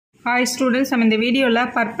Hi students, நம்ம இந்த வீடியோல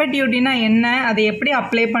perpetuityனா என்ன, அதை எப்படி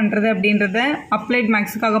அப்ளை பண்றது அப்படின்றத அப்ளைட்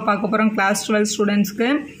மேக்ஸ்க்காக பார்க்க போறோம் கிளாஸ் 12 ஸ்டூடண்ட்ஸ்க்கு.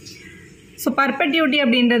 ஸோ perpetuity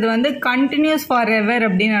அப்படின்றது வந்து கண்டினியூஸ் ஃபார் எவர்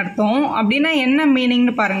அப்படின்னு அர்த்தம். அப்படின்னா என்ன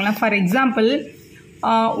மீனிங்னு பாருங்களேன். ஃபார் எக்ஸாம்பிள்,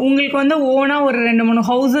 உங்களுக்கு வந்து ஓனாக ஒரு 2-3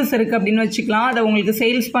 ஹவுசஸ் இருக்குது அப்படின்னு வச்சுக்கலாம். அதை உங்களுக்கு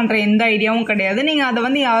சேல்ஸ் பண்ணுற எந்த ஐடியாவும் கிடையாது. நீங்கள் அதை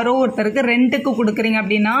வந்து யாரோ ஒருத்தருக்கு ரெண்ட்டுக்கு கொடுக்குறீங்க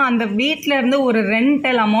அப்படின்னா அந்த வீட்டில் இருந்து ஒரு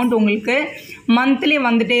ரெண்டல் அமௌண்ட் உங்களுக்கு மந்த்லி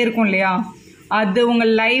வந்துட்டே இருக்கும் இல்லையா, அது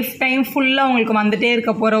உங்கள் லைஃப் டைம் ஃபுல்லாக உங்களுக்கு வந்துட்டே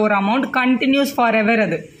இருக்க போகிற ஒரு அமௌண்ட், கண்டினியூஸ் ஃபார் எவர்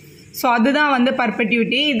அது. ஸோ அதுதான் வந்து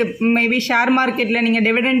பர்பெட்யூட்டி. இது மேபி ஷேர் மார்க்கெட்டில் நீங்கள்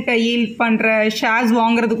டிவிடெண்ட் ஈல்ட் பண்ணுற ஷேர்ஸ்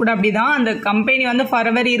வாங்குறது கூட அப்படி தான். அந்த கம்பெனி வந்து ஃபார்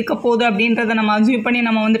எவர் இருக்க போகுது அப்படின்றத நம்ம அஸ்யூம் பண்ணி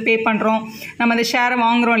நம்ம வந்து பே பண்ணுறோம், நம்ம அந்த ஷேரை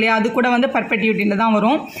வாங்குறோம் இல்லையா, அது கூட வந்து பர்பெட்யூட்டியில் தான்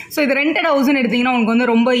வரும். ஸோ இது ரெண்டட் ஹவுஸ்ன்னு எடுத்திங்கன்னா உங்களுக்கு வந்து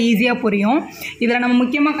ரொம்ப ஈஸியாக புரியும். இதில் நம்ம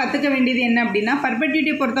முக்கியமாக கற்றுக்க வேண்டியது என்ன அப்படின்னா,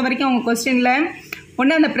 பர்பெட்யூட்டி பொறுத்த வரைக்கும் அவங்க கொஸ்டினில்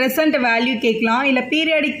ஒன்று அந்த ப்ரெசென்ட் வேல்யூ கேட்கலாம், இல்லை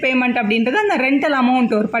பீரியாடிக் பேமெண்ட் அப்படின்றது அந்த ரெண்டல்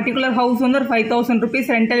அமௌண்ட். ஒரு பர்டிகுலர் ஹவுஸ் வந்து ஒரு 5000 rupees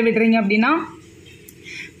ரெண்டல் விடுறீங்க அப்படின்னா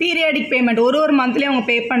பீரியாடிக் பேமெண்ட் ஒரு மந்த்லேயும் அவங்க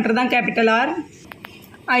பே பண்ணுறது தான் capital R.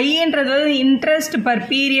 ஐன்றது interest per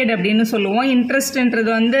period அப்படின்னு சொல்லுவோம். இன்ட்ரெஸ்ட்ன்றது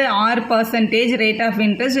வந்து 6% ரேட் ஆஃப்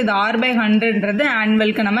இன்ட்ரெஸ்ட். இது R/100ன்றது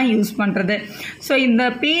ஆனுவலுக்கு நம்ம யூஸ் பண்ணுறது. ஸோ இந்த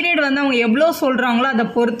பீரியட் வந்து அவங்க எவ்வளோ சொல்கிறாங்களோ அதை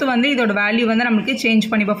பொறுத்து வந்து இதோட வேல்யூ வந்து நம்மளுக்கு சேஞ்ச்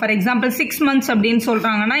பண்ணிப்போம். ஃபார் எக்ஸாம்பிள் 6 months அப்படின்னு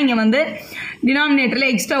சொல்கிறாங்கன்னா இங்கே வந்து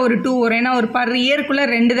டினாமினேட்டரில் எக்ஸ்ட்ரா ஒரு 2 வரும். ஏன்னா ஒரு பர் இயர்க்குள்ளே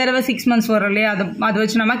 2 தடவை 6 months வரும் இல்லையா, அதை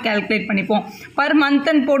வச்சு நம்ம கேல்குலேட் பண்ணிப்போம். பர்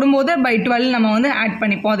மந்த்ன்னு போடும்போது by 12 நம்ம வந்து ஆட்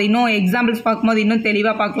பண்ணிப்போம். அது இன்னும் எக்ஸாம்பிள்ஸ் பார்க்கும்போது இன்னும்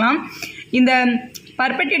தெளிவாக பார்க்கலாம். இந்த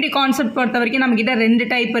பர்பெட்யூட்டி கான்செப்ட் பொறுத்த வரைக்கும் நம்மக்கிட்ட 2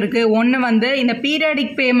 டைப் இருக்குது. ஒன்று வந்து இந்த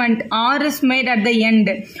periodic payment R is made at the end.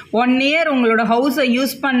 1 year உங்களோட ஹவுஸை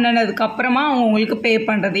யூஸ் பண்ணதுக்கு அப்புறமா அவங்க உங்களுக்கு பே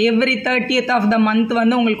பண்ணுறது. Every 30th of the month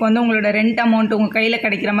வந்து உங்களுக்கு வந்து உங்களோட ரெண்ட் அமௌண்ட் உங்கள் கையில்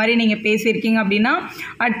கிடைக்கிற மாதிரி நீங்கள் பேசியிருக்கீங்க அப்படின்னா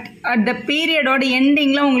அட் த பீரியடோட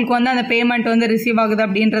எண்டிங்கில் உங்களுக்கு வந்து அந்த பேமெண்ட் வந்து ரிசீவ் ஆகுது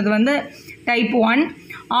அப்படின்றது வந்து type 1.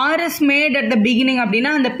 R is made at the beginning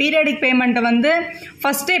அப்படின்னா அந்த பீரியாடிக் பேமெண்ட்டை வந்து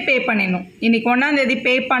ஃபஸ்ட்டே பே பண்ணிடணும். இன்றைக்கி 1ஆம் தேதி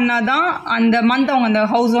பே பண்ணால் தான் அந்த மந்த் அவங்க அந்த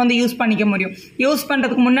ஹவுஸ் வந்து யூஸ் பண்ணிக்க முடியும். யூஸ்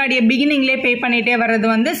பண்ணுறதுக்கு முன்னாடியே பிகினிங்லேயே பே பண்ணிகிட்டே வர்றது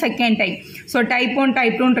வந்து second type. So type 1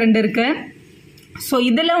 type 2 2 இருக்குது. ஸோ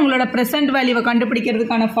இதில் உங்களோட ப்ரெசென்ட் வேல்யூவை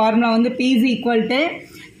கண்டுபிடிக்கிறதுக்கான ஃபார்முலா வந்து P =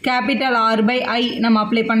 கேபிட்டல் R/I நம்ம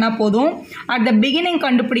அப்ளை பண்ணால் போதும். அட் த பிகினிங்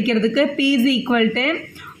கண்டுபிடிக்கிறதுக்கு P =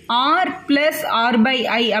 R +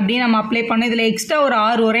 R/I அப்படின்னு நம்ம அப்ளை பண்ணோம். இதில் எக்ஸ்ட்ரா ஒரு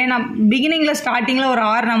R வரும். ஏன்னா பிகினிங்கில் ஸ்டார்டிங்கில் ஒரு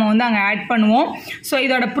R நம்ம வந்து அங்கே ஆட் பண்ணுவோம். ஸோ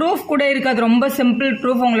இதோட ப்ரூஃப் கூட இருக்குது. அது ரொம்ப சிம்பிள்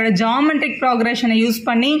ப்ரூஃப். உங்களோட ஜாமெட்ரிக் ப்ராக்ரெஷனை யூஸ்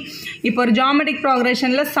பண்ணி இப்போ ஒரு ஜாமெட்ரிக்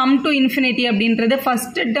ப்ராக்ரெஷனில் சம் டு இன்ஃபினிட்டி அப்படின்றது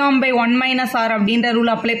ஃபர்ஸ்ட் டேர்ம் பை 1 - R அப்படின்ற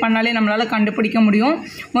ரூல் அப்ளை பண்ணாலே நம்மளால் கண்டுபிடிக்க முடியும்.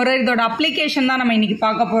 ஒரு இதோட அப்ளிகேஷன் தான் நம்ம இன்றைக்கி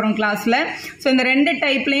பார்க்க போகிறோம் கிளாஸில். ஸோ இந்த 2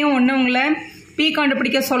 டைப்லேயும் ஒன்று உங்களை P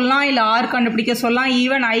கண்டுபிடிக்க சொல்லலாம், இல்லை R கண்டுபிடிக்க சொல்லலாம்,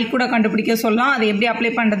 ஈவன் I கூட கண்டுபிடிக்க சொல்லலாம். அதை எப்படி அப்ளை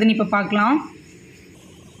பண்ணுறதுன்னு இப்போ பார்க்கலாம்.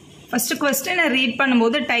 ஃபஸ்ட்டு கொஸ்டினை ரீட்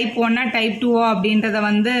பண்ணும்போது டைப் 1 டைப் 2 அப்படின்றத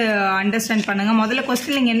வந்து அண்டர்ஸ்டாண்ட் பண்ணுங்கள். முதல்ல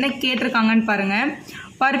கொஸ்டின் நீங்கள் என்ன கேட்டிருக்காங்கன்னு பாருங்கள்.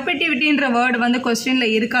 பர்பெட்யூட்டின்ற வேர்டு வந்து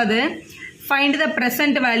கொஸ்டினில் இருக்காது. Find the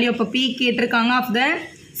present value. இப்போ P கேட்டிருக்காங்க. Of the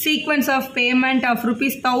sequence of payment of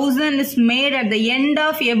 ₹1000 is made at the end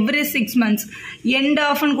of every 6 months. end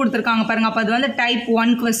ofன்னு கொடுத்துருக்காங்க பாருங்கள். அப்போ அது வந்து type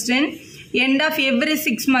 1 question. End of every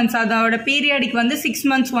 6 months அதோட பீரியாடிக் வந்து 6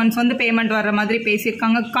 months ஒன்ஸ் வந்து பேமெண்ட் வர்ற மாதிரி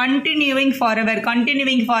பேசியிருக்காங்க. கண்டினியூவிங்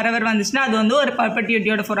ஃபார் எவர் வந்துச்சுன்னா அது வந்து ஒரு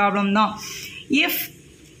பர்பெட்யூட்டியோட ப்ராப்ளம் தான். If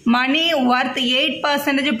money worth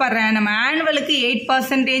 8% per annum, ஆனுவலுக்கு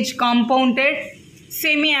 8% compounded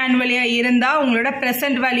semi ஆனுவலியாக இருந்தால் உங்களோட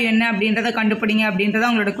ப்ரெசென்ட் வேல்யூ என்ன அப்படின்றத கண்டுபிடிங்க அப்படின்றத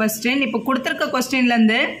உங்களோட கொஸ்டின். இப்போ கொடுத்துருக்க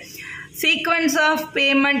கொஸ்டின்லேருந்து sequence of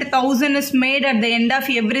payment 1000 is made at the end of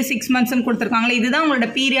every 6 months கொடுத்துருக்காங்களே, இதுதான் உங்களோட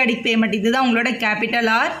பீரியாடிக் பேமெண்ட். இதுதான் உங்களோட கேபிட்டல்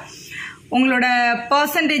ஆர். உங்களோட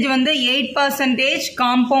பர்சன்டேஜ் வந்து 8%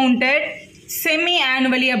 காம்பவுண்டட் செமி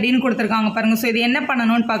ஆனுவலி அப்படின்னு கொடுத்துருக்காங்க பாருங்க. ஸோ இது என்ன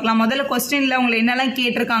பண்ணணும்னு பார்க்கலாம். முதல்ல கொஸ்டினில் உங்களை என்னெல்லாம்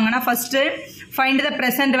கேட்டிருக்காங்கன்னா, first find the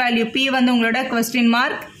present value. P வந்து உங்களோட கொஸ்டின்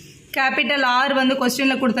மார்க். கேபிட்டல் ஆர் வந்து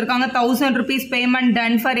கொஸ்டினில் கொடுத்துருக்காங்க. ₹1000 payment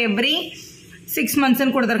done for every 6 months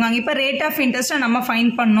கொடுத்துருக்காங்க. இப்போ ரேட் ஆஃப் இன்ட்ரெஸ்ட்டை நம்ம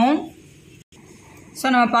ஃபைண்ட் பண்ணோம். ஸோ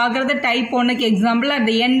நம்ம பார்க்குறது டைப் 1க்கு எக்ஸாம்பிள்.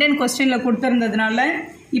 அது எண்ட் கொஸ்டினில் கொடுத்துருந்ததுனால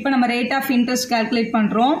இப்போ நம்ம ரேட் ஆஃப் இன்ட்ரெஸ்ட் கால்குலேட்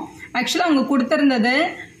பண்ணுறோம். ஆக்சுவலாக அவங்க கொடுத்துருந்தது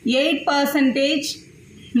 8%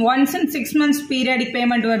 once in 6 months periodic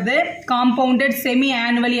payment வருது, காம்பவுண்டட் செமி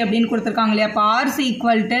ஆனுவலி அப்படின்னு கொடுத்துருக்காங்க இல்லையா. அப்போ R =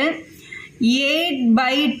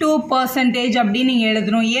 8/2% அப்படின்னு நீங்கள்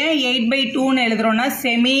எழுதணும். ஏன் 8/2ன்னு எழுதுறோன்னா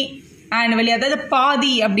செமி ஆனுவலி, அதாவது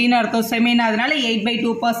பாதி அப்படின்னு அர்த்தம் செமின்னு, அதனால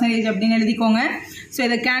 8/2% அப்படின்னு எழுதிக்கோங்க. ஸோ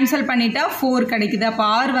இதை கேன்சல் பண்ணிட்டா 4 கிடைக்குது. அப்போ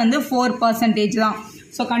R வந்து 4% தான்.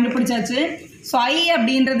 ஸோ கண்டுபிடிச்சாச்சு. ஸோ I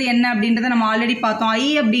அப்படின்றது என்ன அப்படின்றத நம்ம ஆல்ரெடி பார்த்தோம். I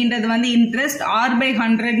அப்படின்றது வந்து இன்ட்ரெஸ்ட்.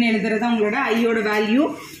 R/100ன்னு எழுதுறது உங்களோட ஐயோட வேல்யூ.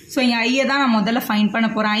 ஸோ இங்கே ஐயை தான் நான் முதல்ல ஃபைண்ட் பண்ண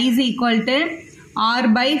போகிறேன். I = R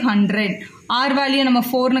by 100. R value நம்ம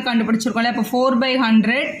 4னு கண்டுபிடிச்சிருக்கோம்ல, அப்போ 4 by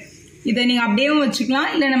 100. இதை நீங்கள் அப்படியேவும் வச்சுக்கலாம்,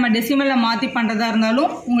 இல்லை நம்ம டெசிமலில் மாற்றி பண்ணுறதா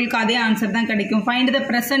இருந்தாலும் உங்களுக்கு அதே ஆன்சர் தான் கிடைக்கும். Find the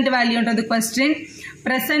present வேல்யூன்றது question.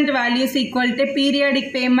 Present values equal to periodic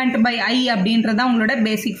payment by ஐ அப்படின்றதான் உங்களோட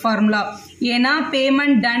பேசிக் ஃபார்முலா. ஏன்னா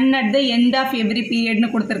payment ton at the end of every பீரியட்னு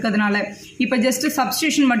கொடுத்துருக்கிறதுனால இப்போ ஜஸ்ட்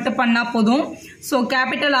சப்ஸ்டியூஷன் மட்டும் பண்ணால் போதும். ஸோ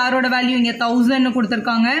கேபிட்டல் ஆரோட வேல்யூ இங்கே 1000ன்னு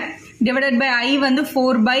கொடுத்துருக்காங்க, டிவைடட் பை ஐ வந்து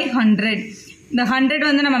 4 by 100. இந்த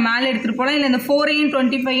 100 வந்து நம்ம மேலே எடுத்துகிட்டு போகலாம், இல்லை இந்த 4ஐயும்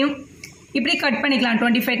 25யும் இப்படி கட் பண்ணிக்கலாம்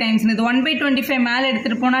 25 டைம்ஸ். இது 1 by 25 மேலே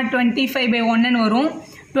எடுத்துகிட்டு போனால் 25 by 1ன்னு வரும்.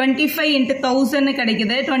 25 into 1000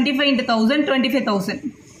 கிடைக்குது. 25 into 1000 25,000.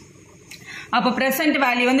 அப்போ ப்ரெசென்ட்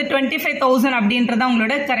வேல்யூ வந்து 25,000 அப்படின்றத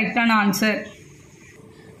உங்களோட கரெக்டான ஆன்சர்.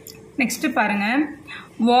 நெக்ஸ்ட் பாருங்க,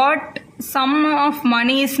 what some of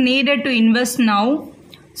money is needed to invest now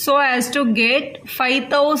so as to get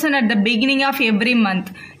 5,000 at the beginning of every month.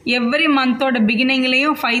 Every மந்தோட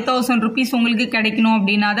பிகினிங்லேயும் 5,000 rupees உங்களுக்கு கிடைக்கணும்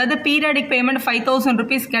அப்படின்னா, அதாவது பீரியாடிக் பேமெண்ட் 5,000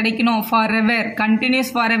 ருபீஸ் கிடைக்கணும் ஃபார் எவர், கண்டினியூஸ்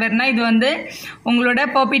ஃபார் எவர்னா இது வந்து உங்களோட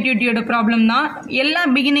பெர்பெச்சுவிட்டியோட ப்ராப்ளம் தான். எல்லா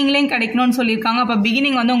பிகினிங்லேயும் கிடைக்கணும்னு சொல்லியிருக்காங்க. அப்போ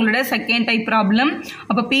பிகினிங் வந்து உங்களோட செகண்ட் டைப் ப்ராப்ளம்.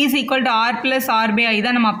 அப்போ P is equal to R plus R by I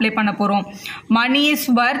தான் நம்ம அப்ளை பண்ண போகிறோம். Money is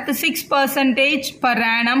worth 6% per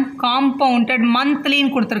annum compounded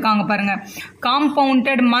மந்த்லின்னு கொடுத்துருக்காங்க பாருங்க.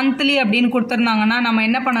 காம்பவுண்டட் மந்த்லி அப்படின்னு கொடுத்துருந்தாங்கன்னா நம்ம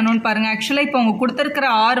என்ன பண்ணணும்னு பாருங்க. ஆக்சுவலாக இப்போ அவங்க கொடுத்துருக்கிற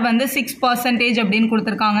R வந்து 6% அப்படின்னு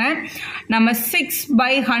கொடுத்துருக்காங்க. நம்ம 6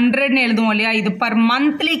 by 100ன்னு எழுதுவோம் இல்லையா, இது பர்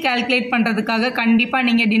மந்த்லி கால்குலேட் பண்ணுறதுக்காக கண்டிப்பாக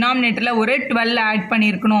நீங்கள் டினாமினேட்டரில் ஒரு 12 ஆட்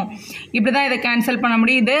பண்ணியிருக்கணும். இப்படி தான் இதை கேன்சல் பண்ண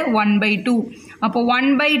முடியும். இது 1 by 2. அப்போ 1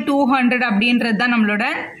 by 200 அப்படின்றது தான் நம்மளோட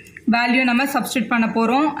வேல்யூ. நம்ம சப்ஸ்டியூட் பண்ண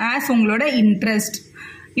போகிறோம் ஆஸ் உங்களோட இன்ட்ரெஸ்ட்.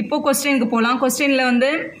 இப்போ கொஸ்டினுக்கு போகலாம். கொஸ்டினில் வந்து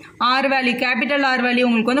R value, capital R value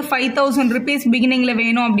உங்களுக்கு வந்து 5,000 ருபீஸ் பிகினிங்கில்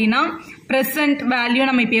வேணும் அப்படின்னா ப்ரெசென்ட் வேல்யூ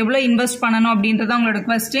நம்ம இப்போ எவ்வளோ இன்வெஸ்ட் பண்ணணும் அப்படின்றத உங்களோட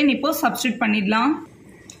கொஸ்டின். இப்போ சப்ஸ்டியூட் பண்ணிடலாம்.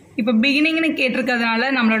 இப்போ பிகினிங்னு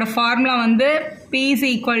கேட்டிருக்கிறதுனால நம்மளோட ஃபார்முலா வந்து P is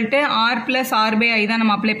equal to R plus R by I தான்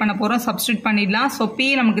நம்ம அப்ளை பண்ண போகிறோம். சப்ஸ்டியூட் பண்ணிடலாம். ஸோ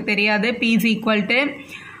P நமக்கு தெரியாது. P is equal to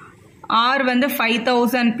R வந்து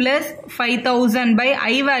 5,000 plus 5,000 by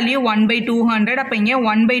I value 1 by 200. அப்போ இங்கே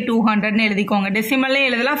 1 by 200ன்னு எழுதிக்கோங்க. டெசிமல்லே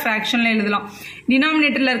எழுதலாம், ஃப்ராக்ஷனில் எழுதலாம்.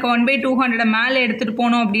 டினாமினேட்டரில் இருக்க 1 by 200 மேலே எடுத்துகிட்டு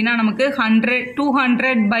போனோம் அப்படின்னா நமக்கு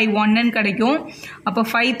 200 by 1ன்னு கிடைக்கும். அப்போ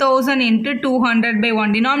 5,000 into 200 by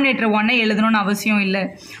 1. டினாமினேட்டர் 1 எழுதணும்னு அவசியம் இல்லை.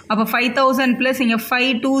 அப்போ 5,000 plus இங்கே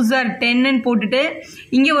 5 2s are 10ன்னு போட்டுட்டு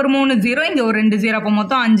இங்கே ஒரு 3 0, இங்கே ஒரு 2 0, அப்போ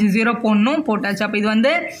மொத்தம் 5 0 போடணும். போட்டாச்சு. அப்போ இது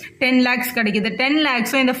வந்து 10 lakhs கிடைக்குது. 10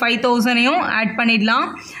 lakhsம் இந்த 5,000ஐயும் ஆட் பண்ணிடலாம்.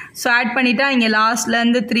 ஸோ ஆட் பண்ணிட்டா இங்கே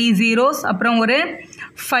லாஸ்ட்லேருந்து 3 zeros, அப்புறம் ஒரு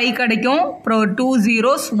 5 கிடைக்கும், அப்புறம் 2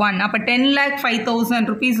 zeros 1. அப்போ 10 lakh 5,000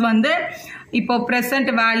 ருபீஸ் வந்து இப்போ ப்ரெசென்ட்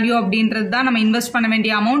வேல்யூ அப்படின்றது தான் நம்ம இன்வெஸ்ட் பண்ண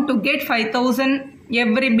வேண்டிய amount. To get 5,000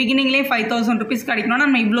 every பிகினிங்லேயே 5,000 rupees கிடைக்கணும்னா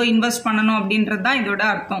நம்ம இவ்வளோ இன்வெஸ்ட் பண்ணணும் அப்படின்றது தான் இதோட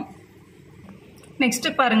அர்த்தம். நெக்ஸ்ட்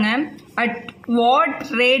பாருங்க, at what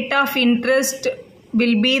rate of interest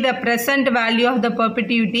will be the present value of the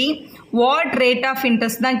perpetuity. what rate of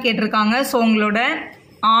interest தான் கேட்டிருக்காங்க. ஸோ உங்களோட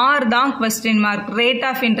R தான் question mark, rate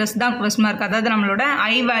of interest தான் கொஸ்டின் மார்க். அதாவது நம்மளோட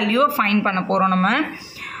I வேல்யூ ஃபைண்ட் பண்ண போகிறோம் நம்ம.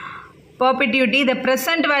 perpetuity, the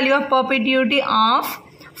present value of perpetuity of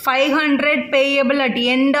 500 payable at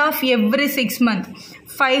end of every 6 months.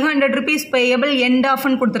 500 rupees payable end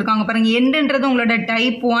ofன்னு கொடுத்துருக்காங்க பாருங்க. எண்டுன்றது உங்களோட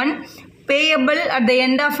type 1, payable at the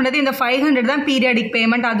end ஆஃப்ன்றது இந்த 500 தான் பீரியாடிக்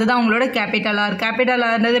பேமெண்ட், அதுதான் உங்களோட capital R. Capital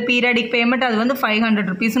ஆர்ன்றது periodic payment, அது வந்து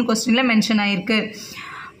 500 ருபீஸ்னு கொஸ்டினில் மென்ஷன் ஆயிருக்கு.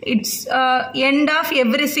 It's end of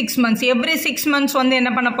every 6 months. Every 6 months வந்து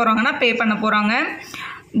என்ன பண்ண போகிறாங்கன்னா பே பண்ண போகிறாங்க.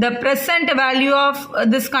 The present value of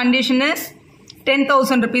this condition is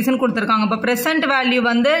 10,000 ருபீஸ்ன்னு கொடுத்துருக்காங்க. இப்போ ப்ரெசென்ட் வேல்யூ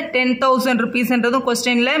வந்து 10,000 ருபீஸ்ன்றதும்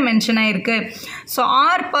கொஸ்டினில் மென்ஷன் ஆயிருக்கு. ஸோ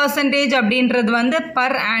ஆர் பர்சன்டேஜ் அப்படின்றது வந்து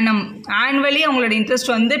பர் ஆனம், ஆனுவலி அவங்களோட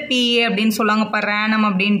இன்ட்ரெஸ்ட் வந்து PA அப்படின்னு சொல்லுவாங்க, பர் ஆனம்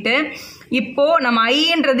அப்படின்ட்டு. இப்போது நம்ம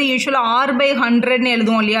ஐன்றது யூஸ்வலாக R by 100ன்னு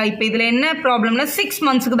எழுதுவோம் இல்லையா. இப்போ இதில் என்ன ப்ராப்ளம்னா 6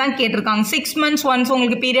 monthsக்கு தான் கேட்டிருக்காங்க. 6 months ஒன்ஸ்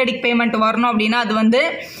உங்களுக்கு பீரியாடிக் பேமெண்ட் வரணும் அப்படின்னா அது வந்து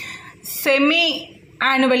செமி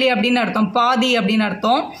ஆனுவலி அப்படின்னு அர்த்தம், பாதி அப்படின்னு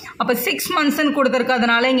அர்த்தம். அப்போ 6 monthsன்னு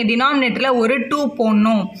கொடுத்துருக்கிறதுனால இங்கே டினாமினேட்டரில் ஒரு 2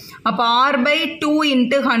 போடணும். அப்போ R by 2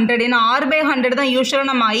 into 100. ஏன்னா R by 100 தான் யூஸ்வலாக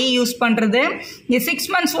நம்ம I யூஸ் பண்ணுறது. இங்கே 6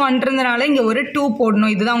 months ஒன்றதுனால இங்கே ஒரு 2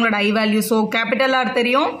 போடணும். இதுதான் உங்களோட I value. So capital R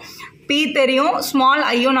தெரியும், P தெரியும், ஸ்மால்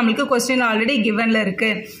ஐயும் நம்மளுக்கு கொஸ்டின் ஆல்ரெடி கிவனில்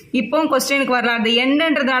இருக்குது. இப்போ கொஸ்டினுக்கு வரல. அது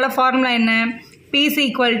எண்டுன்றதுனால ஃபார்முலா என்ன? P is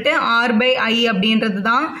equal to R by I அப்படின்றது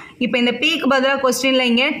தான். இப்போ இந்த Pக்கு பதிலாக கொஸ்டினில்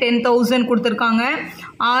இங்கே 10,000 கொடுத்துருக்காங்க,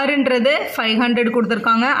 Rன்றது 500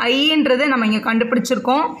 கொடுத்துருக்காங்க, Iன்றது நம்ம இங்கே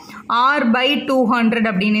கண்டுபிடிச்சிருக்கோம் R by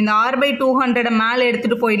 200 அப்படின்னு. இந்த R by 200 மேலே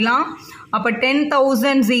எடுத்துகிட்டு போயிடலாம். அப்போ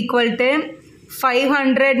 10,000 is equal to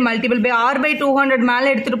 500 multiple by R by 200 மேலே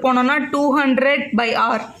எடுத்துகிட்டு போனோம்னா 200 பை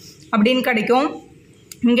ஆர் அப்படின்னு கிடைக்கும்.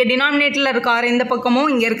 இங்கே டினாமினேட்டரில் இருக்க ஆர் இந்த பக்கமும்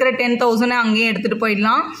இங்கே இருக்கிற 10,000 அங்கேயும் எடுத்துகிட்டு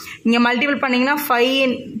போயிடலாம். இங்கே மல்டிபிள் பண்ணிங்கன்னா 5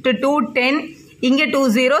 into 2 10, இங்கே 2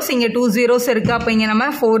 zeros இங்கே 2 zeros இருக்குது. அப்போ இங்கே நம்ம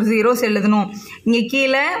 4 zeros எழுதணும். இங்கே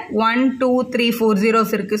கீழே 1 2 3 4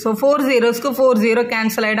 zeros இருக்குது. ஸோ 4 zerosக்கு 4 0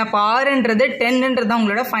 கேன்சல் ஆகிடும். அப்போ ஆறுன்றது 10ன்றது தான்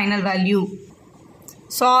உங்களோட final value.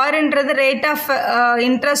 So ஆறுன்றது rate of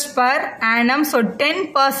interest per annum. So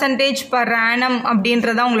 10% per annum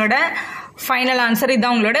அப்படின்றதான் உங்களோட ஃபைனல் ஆன்சர்.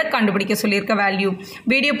 இதுதான் உங்களோட கண்டுபிடிக்க சொல்லியிருக்க வேல்யூ.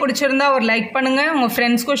 வீடியோ பிடிச்சிருந்தா ஒரு லைக் பண்ணுங்கள், உங்கள்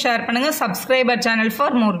ஃப்ரெண்ட்ஸ்க்கும் ஷேர் பண்ணுங்கள். Subscriber channel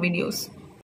for more videos.